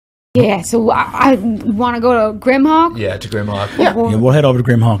Yeah, so I want to go to Grimhawk? Yeah, to Grimhawk. Yeah, we'll head over to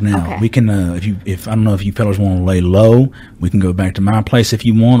Grimhawk now. Okay. We can, if I don't know if you fellas want to lay low, we can go back to my place if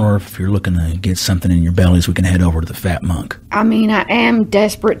you want, or if you're looking to get something in your bellies, we can head over to the Fat Monk. I mean, I am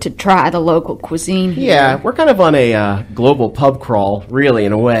desperate to try the local cuisine here. Yeah, we're kind of on a global pub crawl, really,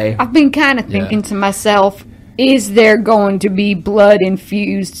 in a way. I've been kind of thinking to myself, is there going to be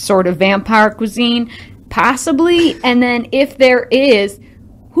blood-infused sort of vampire cuisine? Possibly. And then if there is,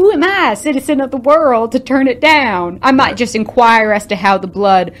 who am I, citizen of the world, to turn it down? I might just inquire as to how the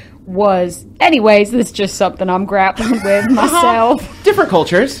blood was. Anyways, this is just something I'm grappling with myself. Different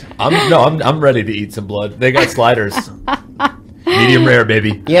cultures. I'm ready to eat some blood. They got sliders. Medium rare,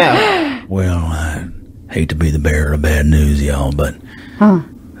 baby. Yeah. Well, I hate to be the bearer of bad news, y'all, but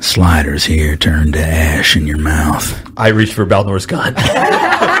sliders here turned to ash in your mouth. I reached for Balnor's gun.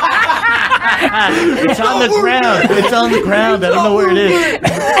 It's on the ground. It's on the ground. I don't know where it is.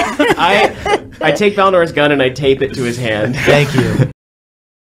 I take Balnor's gun and I tape it to his hand. Thank you.